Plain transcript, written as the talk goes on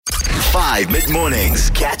5 mid-mornings.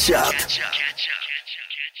 Catch up.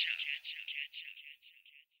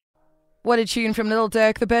 What a tune from Little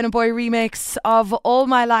Dirk, the Burna Boy remix of All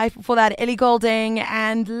My Life. Before that, Ellie Goulding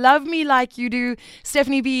and Love Me Like You Do.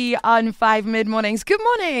 Stephanie B on 5 mid-mornings. Good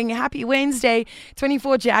morning. Happy Wednesday,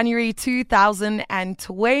 24 January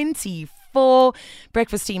 2024.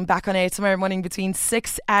 Breakfast team back on air tomorrow morning between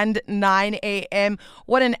 6 and 9 a.m.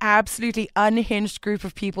 What an absolutely unhinged group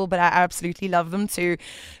of people, but I absolutely love them too.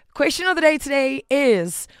 Question of the day today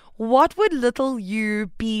is, what would little you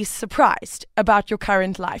be surprised about your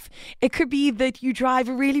current life? It could be that you drive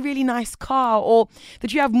a really, really nice car, or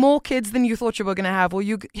that you have more kids than you thought you were going to have, or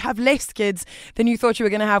you have less kids than you thought you were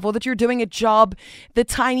going to have, or that you're doing a job that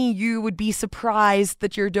tiny you would be surprised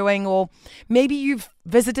that you're doing, or maybe you've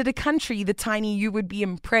visited a country that tiny you would be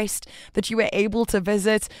impressed that you were able to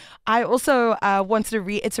visit. I also wanted to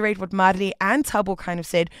reiterate what Marley and Tabo kind of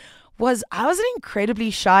said. I was an incredibly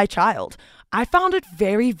shy child. I found it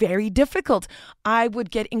very, very difficult. I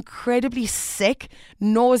would get incredibly sick,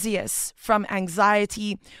 nauseous from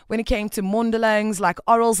anxiety when it came to mondelings, like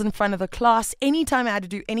orals in front of the class. Anytime I had to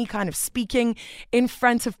do any kind of speaking in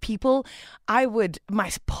front of people,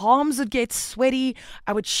 my palms would get sweaty.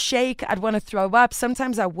 I would shake. I'd want to throw up.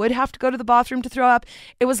 Sometimes I would have to go to the bathroom to throw up.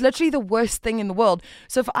 It was literally the worst thing in the world.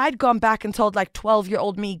 So if I'd gone back and told like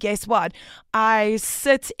 12-year-old me, guess what? I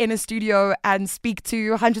sit in a studio and speak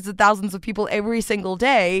to hundreds of thousands of people every single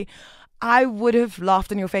day, I would have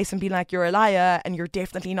laughed in your face and been like, you're a liar and you're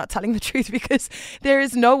definitely not telling the truth, because there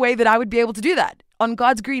is no way that I would be able to do that. On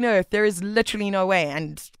God's green earth, there is literally no way.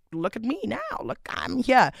 And look at me now. Look, I'm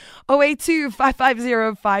here.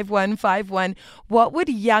 082-550-5151. What would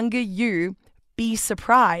younger you be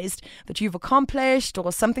surprised that you've accomplished, or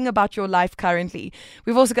something about your life currently?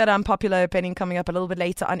 We've also got Unpopular Opinion coming up a little bit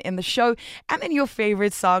later on in the show. And then your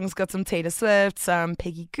favorite songs. Got some Taylor Swift, some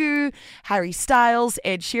Peggy Gou, Harry Styles,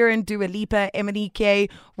 Ed Sheeran, Dua Lipa, Emily K,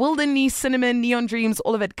 Wilderness, Cinnamon, Neon Dreams,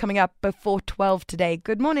 all of it coming up before 12 today.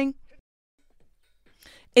 Good morning.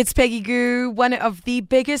 It's Peggy Gou, one of the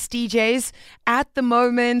biggest DJs at the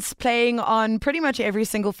moment, playing on pretty much every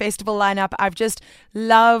single festival lineup. I've just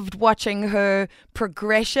loved watching her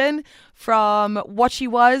progression from what she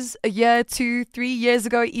was a year, 2, 3 years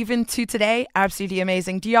ago, even to today. Absolutely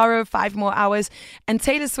amazing. Diaro, 5 More Hours, and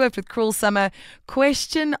Taylor Swift with Cruel Summer.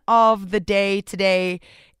 Question of the day today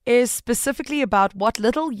is specifically about what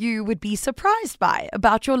little you would be surprised by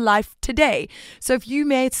about your life today. So if you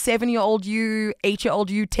met 7-year-old you, 8-year-old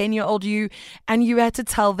you, 10-year-old you, and you had to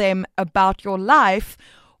tell them about your life,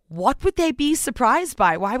 what would they be surprised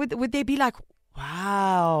by? Why would they be like,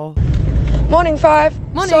 wow? Morning, 5.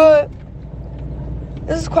 Morning. So,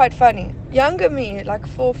 this is quite funny. Younger me, like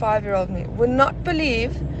 4 or 5-year-old me, would not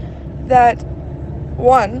believe that,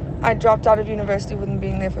 1, I dropped out of university within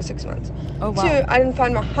being there for 6 months. Oh, wow. 2, I didn't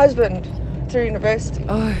find my husband through university.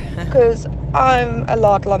 Oh. Because I'm a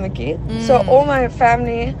lot lamaki. So all my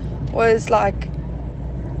family was like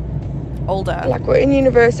Older. Like we're in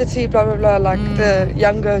university, blah, blah, blah, like the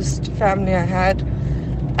youngest family I had.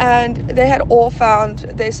 And they had all found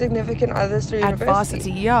their significant others through At university.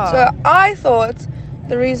 varsity, yeah. So I thought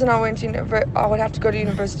the reason I went to I would have to go to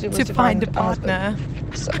university was to find a partner.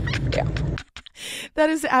 husband. So, yeah. That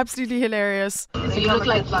is absolutely hilarious. So you look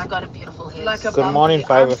like you've got a beautiful head. Good morning,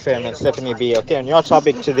 5FM and Stephanie B. Okay, on your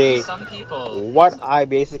topic today, what I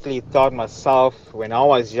basically thought myself when I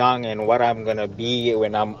was young and what I'm going to be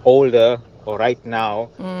when I'm older, or right now,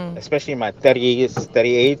 especially in my 30s,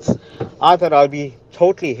 38s, I thought I'll be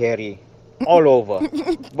totally hairy all over.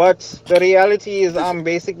 But the reality is I'm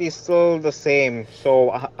basically still the same. So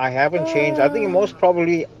I haven't changed. I think most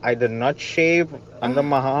probably I did not shave under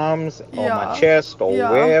my arms or my chest or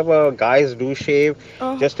wherever guys do shave,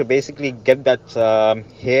 just to basically get that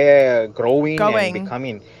hair growing and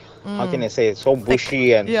becoming, how can I say it, so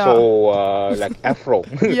bushy and so like afro.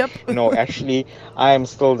 Yep. No, actually I am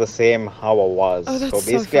still the same how I was. Oh, that's so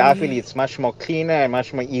basically so I funny. feel it's much more cleaner and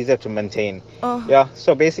much more easier to maintain. Yeah,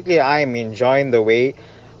 so basically I am enjoying the way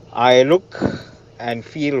I look and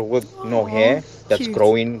feel with no hair that's cute.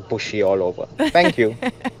 growing bushy all over. Thank you.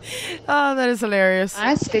 Oh, that is hilarious.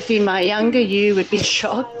 Hi, Steffi. My younger you would be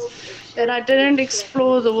shocked that I didn't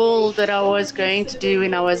explore the world that I was going to do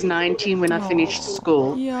when I was 19 when I finished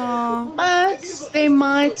school. Yeah. But there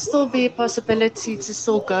might still be a possibility to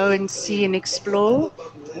still go and see and explore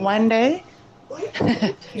one day.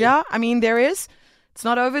 Yeah, I mean, there is. It's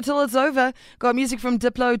not over till it's over. Got music from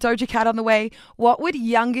Diplo, Doja Cat on the way. What would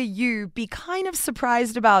younger you be kind of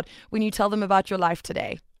surprised about when you tell them about your life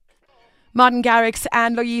today? Martin Garrix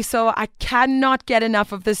and Loyiso, I cannot get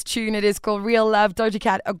enough of this tune. It is called Real Love, Doja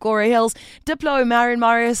Cat, Agora Hills, Diplo, Marion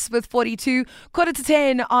Morris with 42,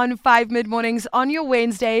 9:45 on 5 mid-mornings on your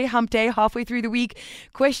Wednesday, hump day, halfway through the week.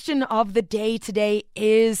 Question of the day today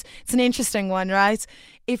is, it's an interesting one, right?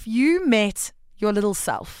 If you met your little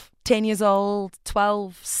self, 10 years old,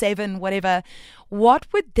 12, 7, whatever, what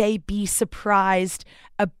would they be surprised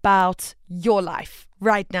about your life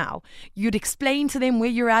right now? You'd explain to them where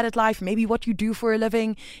you're at life, maybe what you do for a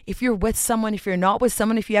living, if you're with someone, if you're not with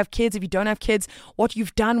someone, if you have kids, if you don't have kids, what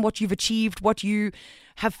you've done, what you've achieved, what you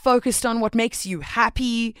have focused on, what makes you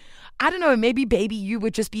happy. I don't know, maybe baby you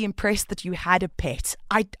would just be impressed that you had a pet.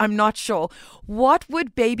 I'm not sure. What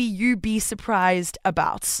would baby you be surprised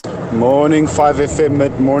about? Morning, 5FM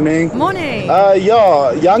mid-morning. Morning.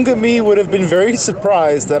 Yeah, younger me would have been very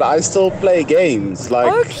surprised that I still play games,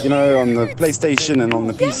 like, Okay. you know, on the PlayStation and on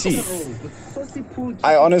the PC.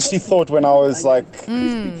 I honestly thought when I was like,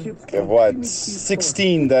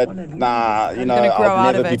 16, that, you know, gonna grow out I'll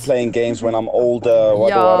of never be it. playing games when I'm older,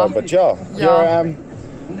 Yeah. but yeah, here I am.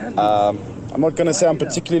 I'm not going to say I'm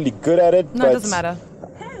particularly good at it, No, it but doesn't matter.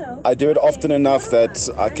 I do it often enough that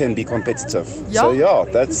I can be competitive. Yeah. So yeah,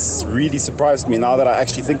 that's really surprised me now that I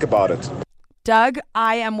actually think about it. Doug,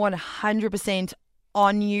 I am 100%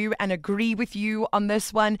 on you and agree with you on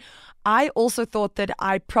this one. I also thought that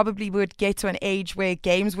I probably would get to an age where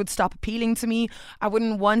games would stop appealing to me. I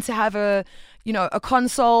wouldn't want to have a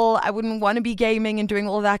console. I wouldn't want to be gaming and doing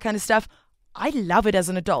all that kind of stuff. I love it as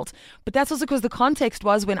an adult. But that's also because the context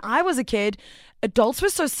was when I was a kid, adults were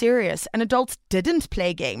so serious and adults didn't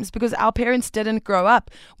play games because our parents didn't grow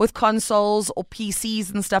up with consoles or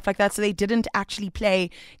PCs and stuff like that. So they didn't actually play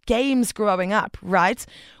games growing up, right?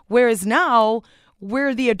 Whereas now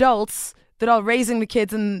we're the adults that are raising the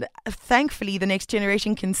kids, and thankfully the next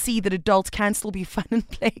generation can see that adults can still be fun and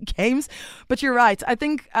play games. But you're right. I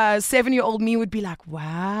think 7-year-old me would be like,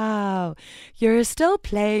 wow, you're still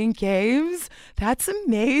playing games? That's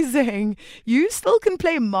amazing. You still can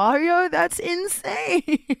play Mario? That's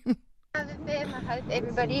insane. I hope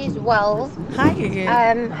everybody is well. Hi.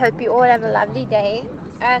 Hope you all have a lovely day.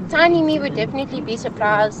 Tiny me would definitely be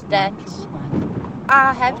surprised that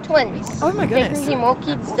I have twins. Oh my goodness. Definitely more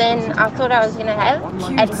kids than I thought I was going to have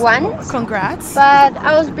at once. Congrats. But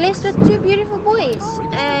I was blessed with 2 beautiful boys,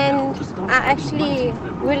 and I actually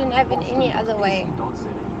wouldn't have it any other way.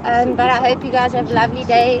 But I hope you guys have lovely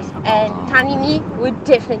days, and Tiny me would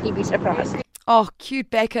definitely be surprised. Oh, cute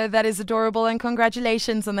Becca. That is adorable. And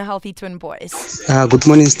congratulations on the healthy twin boys. Good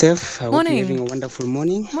morning, Steph. I hope Morning. you're having a wonderful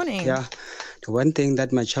morning. Morning. Yeah. The one thing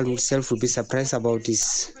that my childhood self would be surprised about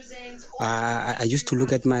is I used to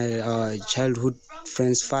look at my childhood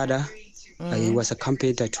friend's father. He was a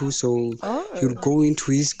carpenter too, so he would go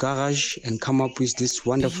into his garage and come up with this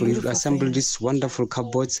wonderful, he would assemble these wonderful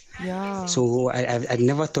cupboards. Yeah. So I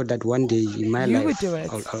never thought that one day in my You life would do it.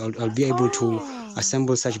 I'll be able to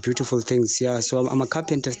assemble such beautiful things. Yeah, so I'm a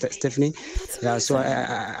carpenter, Stephanie. Yeah, so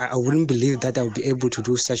I wouldn't believe that I would be able to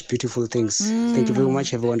do such beautiful things. Thank you very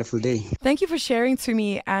much. Have a wonderful day. Thank you for sharing to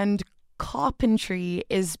me. And carpentry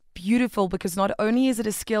is beautiful because not only is it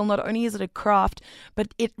a skill, not only is it a craft,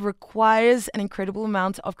 but it requires an incredible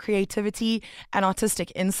amount of creativity and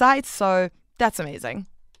artistic insight. So that's amazing.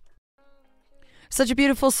 Such a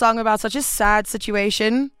beautiful song about such a sad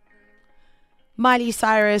situation. Miley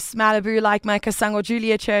Cyrus, Malibu, Like Mike Kasango,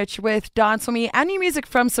 Julia Church with Dance For Me, and new music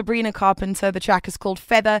from Sabrina Carpenter. The track is called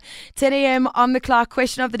Feather. 10 a.m. on the clock.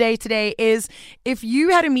 Question of the day today is, if you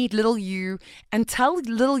had to meet little you and tell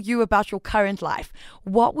little you about your current life,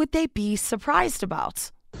 what would they be surprised about?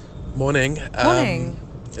 Morning. Morning.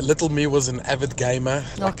 Little me was an avid gamer.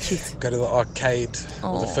 Oh, cute. Go to the arcade with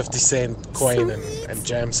a 50-cent coin and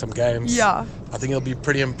jam some games. Yeah. I think he'll be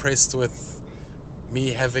pretty impressed with me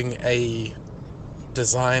having a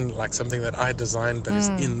design, like something that I designed that is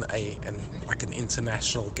in an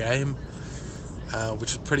international game,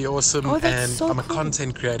 which is pretty awesome. Oh, that's and so I'm a cool.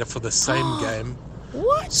 content creator for the same game.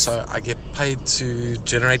 What? So I get paid to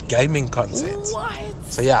generate gaming content. What?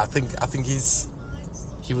 So yeah, I think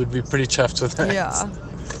he would be pretty chuffed with that. Yeah.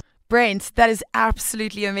 Brent, that is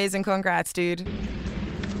absolutely amazing. Congrats, dude.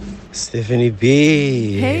 Stephanie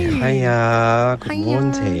B. Hey. Hiya. Good Hiya.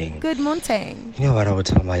 morning. Good morning. You know what I would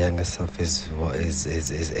tell my younger self is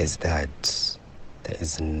that there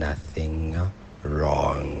is nothing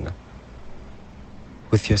wrong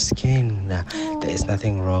with your skin. There is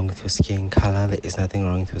nothing wrong with your skin color. There is nothing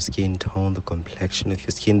wrong with your skin tone, the complexion of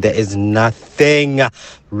your skin. There is nothing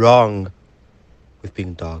wrong with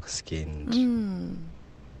being dark skinned.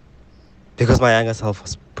 Because my younger self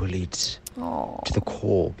was bullied to the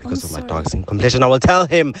core because of my dark skin complexion. I will tell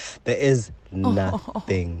him there is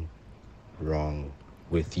nothing wrong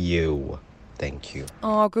with you. Thank you.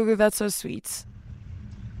 Oh, Gugu, that's so sweet.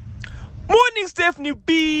 Morning, Stephanie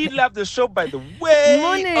B. Love the show, by the way.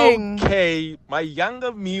 Morning. Okay, my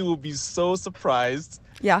younger me will be so surprised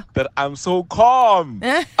that I'm so calm.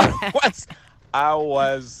 I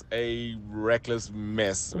was a reckless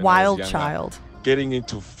mess. Wild child. Getting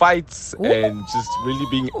into fights and just really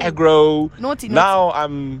being aggro. Naughty. Now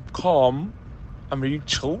I'm calm. I'm really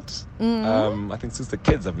chilled. I think since the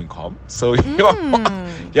kids have been calm. So,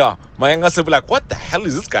 yeah, my younger self will be like, what the hell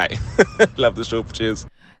is this guy? Love the show. Cheers.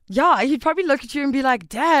 Yeah, he'd probably look at you and be like,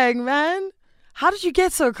 dang, man, how did you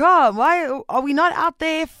get so calm? Why are we not out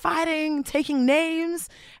there fighting, taking names?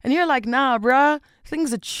 And you're like, nah, bruh,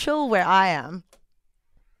 things are chill where I am.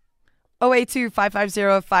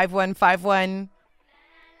 082-550-5151.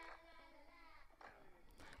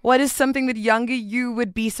 What is something that younger you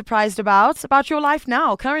would be surprised about your life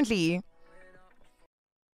now, currently?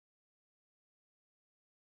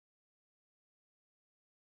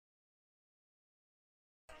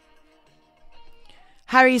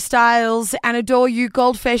 Harry Styles and Adore You,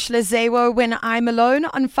 Goldfish, Lazewo, When I'm Alone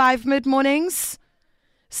on 5 mid-mornings.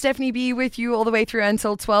 Stephanie B with you all the way through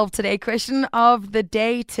until 12 today. Question of the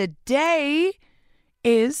day today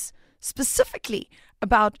is specifically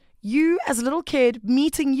about you as a little kid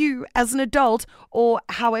meeting you as an adult or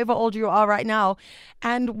however old you are right now,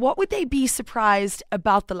 and what would they be surprised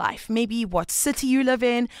about the life? Maybe what city you live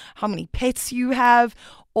in, how many pets you have,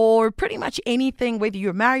 or pretty much anything, whether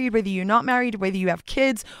you're married, whether you're not married, whether you have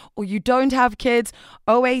kids or you don't have kids.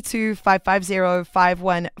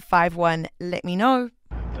 082-550-5151. Let me know.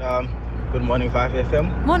 Good morning,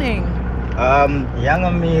 5FM. Morning.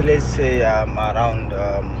 Younger me, let's say around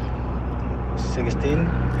 16. 15.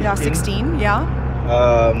 Yeah, 16, yeah.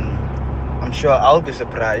 I'm sure I'll be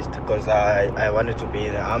surprised because I wanted to be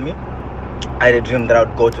in the army. I had a dream that I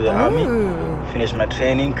would go to the army, finish my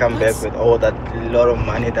training, come back with all that lot of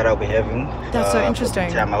money that I'll be having. That's so interesting.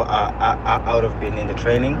 For the time I would have been in the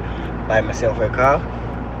training, buy myself a car.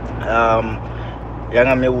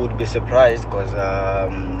 Younger me would be surprised because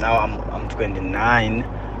now I'm 29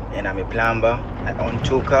 and I'm a plumber. I own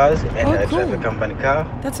 2 cars and I drive a company car.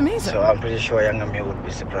 That's amazing. So I'm pretty sure younger me would be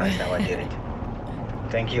surprised how I did it.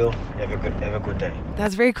 Thank you. Have a good day.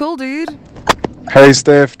 That's very cool, dude. Hey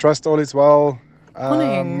Steph, trust all is well.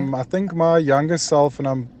 Morning. I think my younger self,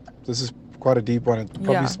 and this is quite a deep one, it's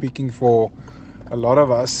probably speaking for a lot of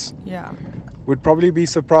us, would probably be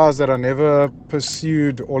surprised that I never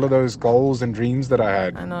pursued all of those goals and dreams that I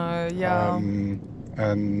had. I know, yeah.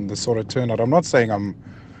 And the sort of turnout. I'm not saying I'm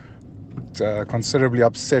considerably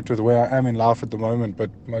upset with where I am in life at the moment, but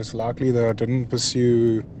most likely that I didn't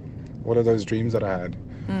pursue all of those dreams that I had.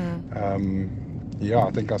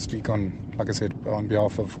 I think I speak on, like I said, on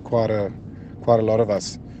behalf of quite a lot of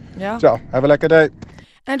us. Yeah. So, have a lekker day.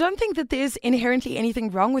 And I don't think that there's inherently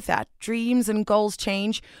anything wrong with that. Dreams and goals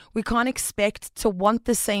change. We can't expect to want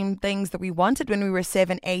the same things that we wanted when we were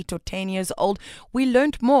 7, 8 or 10 years old. We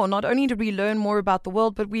learned more. Not only did we learn more about the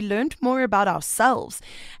world, but we learned more about ourselves.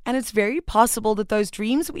 And it's very possible that those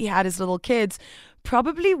dreams we had as little kids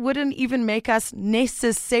probably wouldn't even make us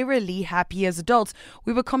necessarily happy as adults.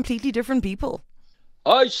 We were completely different people.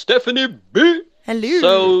 Hi, Stephanie B. Hello.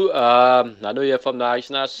 So, I know you're from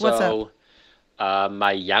Naisna, What's so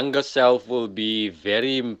my younger self will be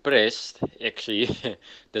very impressed, actually,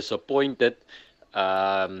 disappointed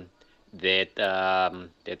that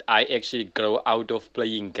I actually grow out of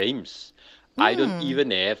playing games. I don't even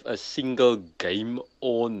have a single game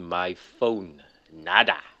on my phone.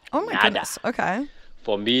 Nada. Oh my goodness. Okay.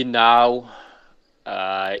 For me now,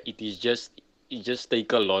 it just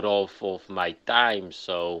take a lot of my time.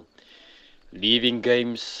 So leaving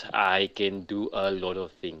games, I can do a lot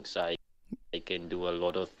of things. I can do a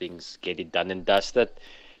lot of things, get it done and dusted.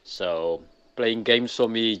 So playing games for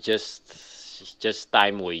me just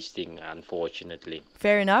time wasting, unfortunately.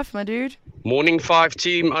 Fair enough, my dude. Morning 5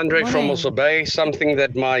 team, Andre from Mossel Bay. Something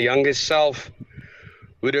that my youngest self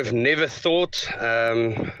would have never thought.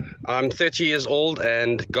 I'm 30 years old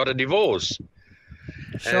and got a divorce.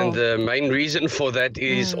 Sure. And the main reason for that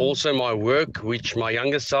is also my work, which my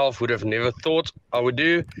younger self would have never thought I would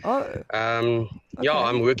do. Yeah,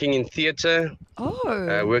 I'm working in theatre,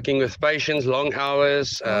 working with patients, long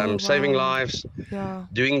hours, saving lives,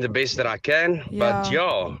 doing the best that I can. But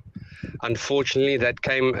unfortunately, that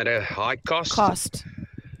came at a high cost.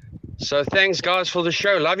 So thanks, guys, for the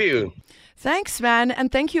show. Love you. Thanks, man.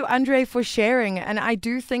 And thank you, Andre, for sharing. And I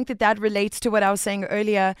do think that relates to what I was saying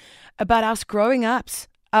earlier about us growing up.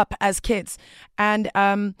 up as kids. And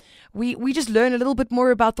we just learn a little bit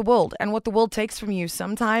more about the world and what the world takes from you.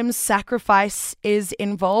 Sometimes sacrifice is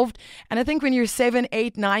involved. And I think when you're 7,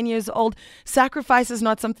 8, 9 years old, sacrifice is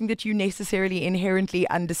not something that you necessarily inherently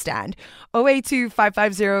understand. 082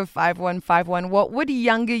 550 5151. What would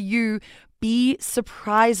younger you be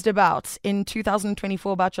surprised about in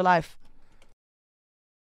 2024 about your life?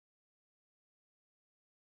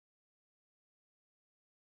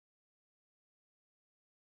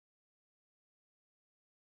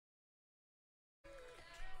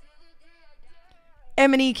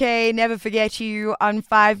 M&EK, Never Forget You on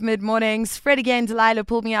 5 mid-mornings. Fred again, Delilah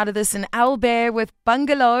pulled me out of this in Albert with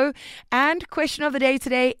Bungalow. And question of the day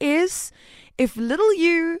today is, if little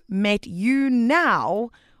you met you now,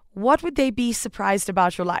 what would they be surprised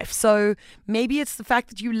about your life? So maybe it's the fact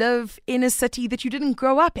that you live in a city that you didn't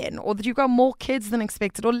grow up in, or that you've got more kids than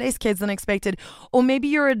expected or less kids than expected, or maybe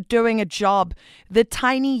you're doing a job that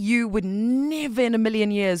tiny you would never in a million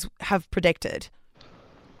years have predicted.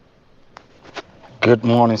 Good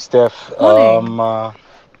morning, Steph. Morning.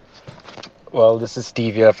 Well, this is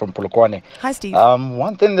Steve here from Polokwane. Hi, Steve.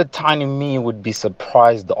 One thing that tiny me would be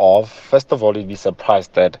surprised of, first of all, he'd be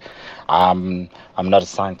surprised that I'm not a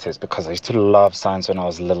scientist, because I used to love science when I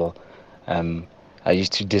was little. I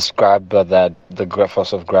used to describe the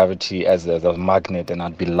force of gravity as a magnet, and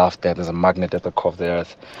I'd be laughed at as a magnet at the core of the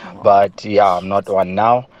earth. But yeah, I'm not one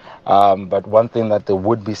now. But one thing that they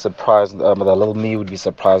would be surprised, the little me would be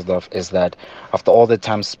surprised of, is that after all the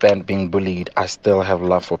time spent being bullied, I still have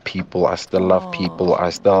love for people. I still love people.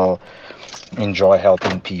 I still enjoy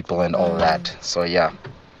helping people and all that. So yeah.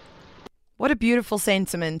 What a beautiful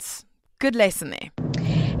sentiment. Good lesson there.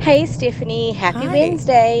 Hey Stephanie, happy Hi.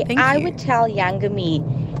 Wednesday. Thank I you. would tell younger me,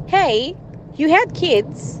 hey, you had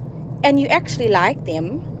kids and you actually like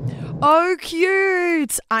them. Oh,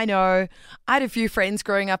 cute. I know. I had a few friends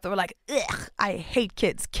growing up that were like, ugh, I hate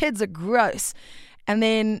kids. Kids are gross. And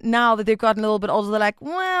then now that they've gotten a little bit older, they're like,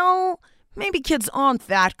 well, maybe kids aren't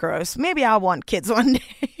that gross. Maybe I want kids one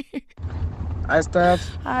day. Hi, Steph.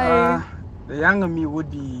 Hi. The younger me would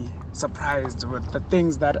be surprised with the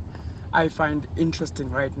things that I find interesting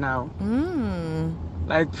right now.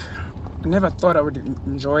 Like, I never thought I would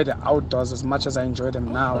enjoy the outdoors as much as I enjoy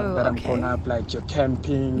them now that I'm grown up. Like, you're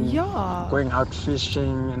camping, going out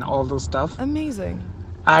fishing, and all those stuff. Amazing.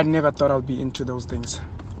 I never thought I'd be into those things.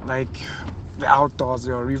 Like, the outdoors,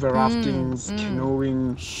 your river raftings,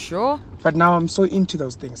 canoeing. Sure. But now I'm so into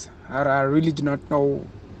those things. I really do not know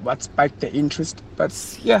what spiked the interest,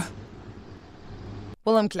 but yeah.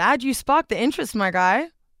 Well, I'm glad you sparked the interest, my guy.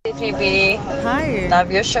 TB. Hi.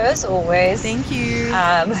 Love your show as always. Thank you.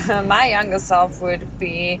 My younger self would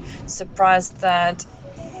be surprised that,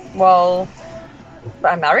 well,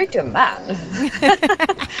 I'm married to a man.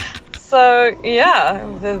 So, yeah,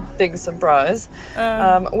 the big surprise.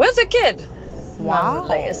 Where's a kid? Wow.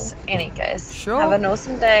 Nonetheless, any case. Sure. Have an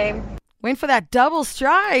awesome day. Went for that double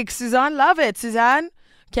strike. Suzanne, love it. Suzanne.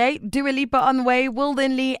 Okay, Dua Lipa on the way, Will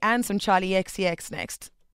Lindley, and some Charlie XCX next.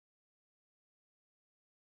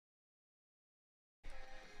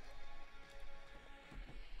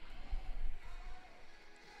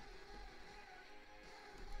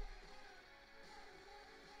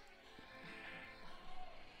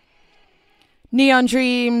 Neon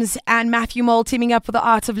Dreams and Matthew Mole teaming up for The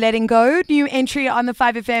Art of Letting Go. New entry on the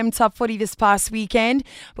 5FM Top 40 this past weekend.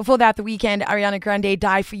 Before that, The Weeknd, Ariana Grande,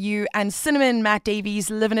 Die For You, and Cinnamon, Matt Davies,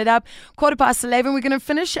 Living It Up. 11:15, we're going to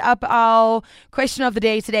finish up our question of the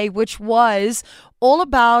day today, which was all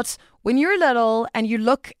about when you're little and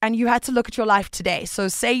you had to look at your life today. So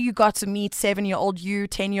say you got to meet 7-year-old you,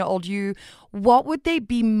 10-year-old you, what would they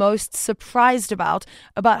be most surprised about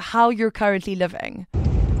how you're currently living?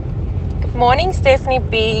 Morning, Stephanie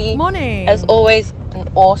B. Morning. As always, an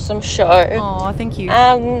awesome show. Oh, thank you.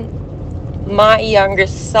 My younger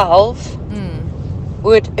self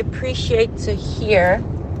would appreciate to hear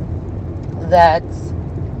that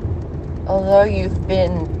although you've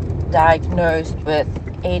been diagnosed with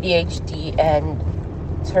ADHD and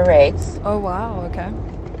Tourette's. Oh wow, okay.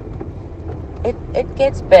 It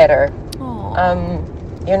gets better. Aww.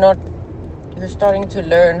 You're starting to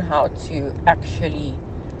learn how to actually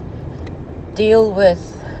deal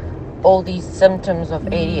with all these symptoms of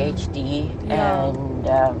ADHD and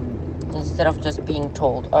instead of just being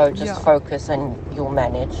told, focus and you'll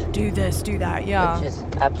manage. Do this, do that, yeah. Which is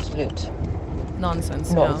absolute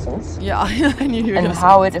nonsense. Yeah, I knew you were and gonna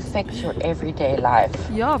how say it affects your everyday life.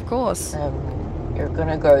 Yeah, of course. You're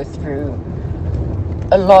gonna go through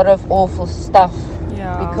a lot of awful stuff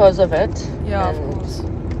because of it. Yeah, and of course.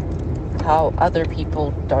 How other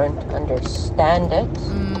people don't understand it.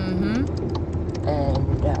 Mm-hmm.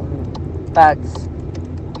 And but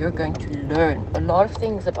you're going to learn a lot of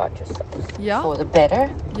things about yourself for the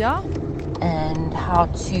better. Yeah. And how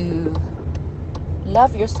to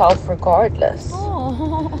love yourself regardless.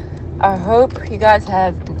 Oh. I hope you guys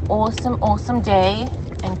have an awesome day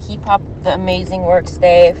and keep up the amazing work,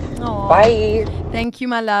 Steph. Bye. Thank you,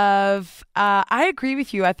 my love. I agree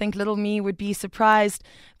with you. I think little me would be surprised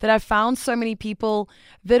that I found so many people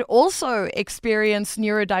that also experience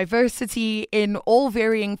neurodiversity in all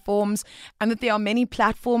varying forms, and that there are many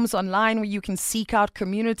platforms online where you can seek out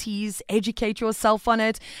communities, educate yourself on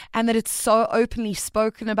it, and that it's so openly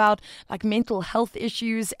spoken about, like mental health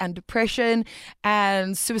issues and depression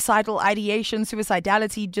and suicidal ideation,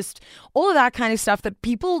 suicidality, just all of that kind of stuff, that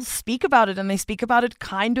people speak about it, and they speak about it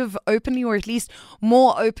kind of openly, or at least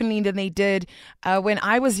more openly than they did when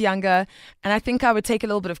I was younger. And I think I would take a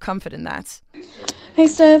little bit of comfort in that. Hey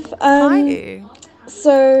Steph. Hi.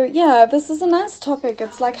 So yeah, this is a nice topic.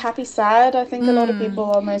 It's like happy sad. I think a lot of people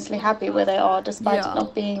are mostly happy where they are, despite it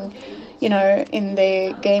not being, in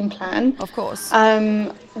their game plan. Of course.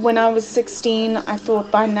 When I was 16, I thought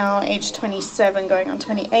by now, age 27, going on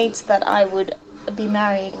 28, that I would be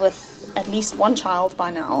married with at least one child by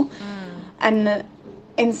now. And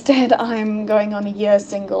instead, I'm going on a year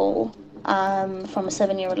single from a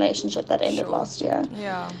 7-year relationship that ended last year.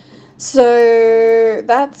 Yeah. So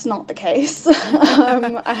that's not the case.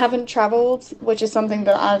 I haven't traveled, which is something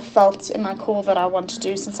that I've felt in my core that I want to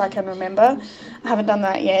do since I can remember. I haven't done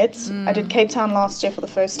that yet. I did Cape Town last year for the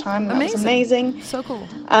first time. That was amazing. So cool.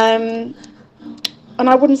 And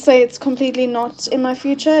I wouldn't say it's completely not in my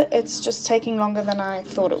future. It's just taking longer than I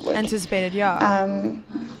thought it would. Anticipated, yeah.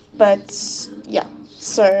 But yeah,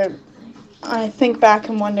 so I think back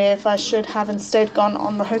and wonder if I should have instead gone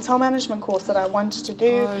on the hotel management course that I wanted to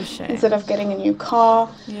do instead of getting a new car.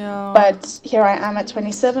 Yeah. But here I am at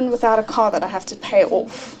 27 without a car that I have to pay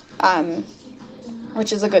off,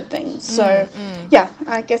 which is a good thing. So yeah,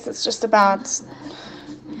 I guess it's just about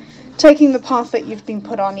taking the path that you've been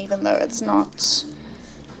put on, even though it's not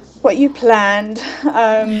what you planned.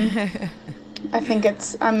 I think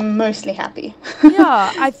I'm mostly happy.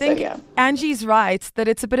 Yeah, I think So, yeah. Angie's right that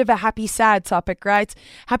it's a bit of a happy, sad topic, right?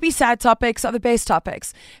 Happy, sad topics are the best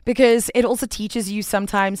topics because it also teaches you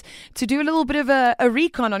sometimes to do a little bit of a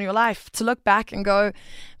recon on your life, to look back and go,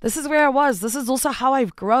 this is where I was. This is also how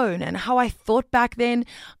I've grown and how I thought back then.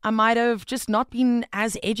 I might have just not been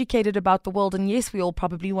as educated about the world. And yes, we all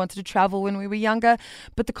probably wanted to travel when we were younger,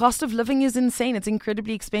 but the cost of living is insane. It's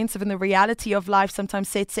incredibly expensive and the reality of life sometimes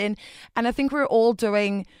sets in. And I think we're all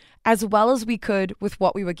doing as well as we could with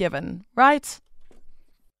what we were given, right?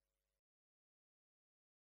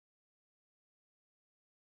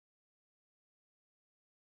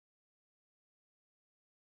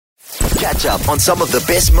 Catch up on some of the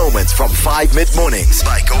best moments from 5 mid-mornings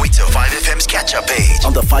by going to 5FM's catch-up page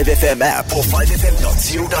on the 5FM app or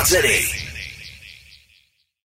 5FM.co.za.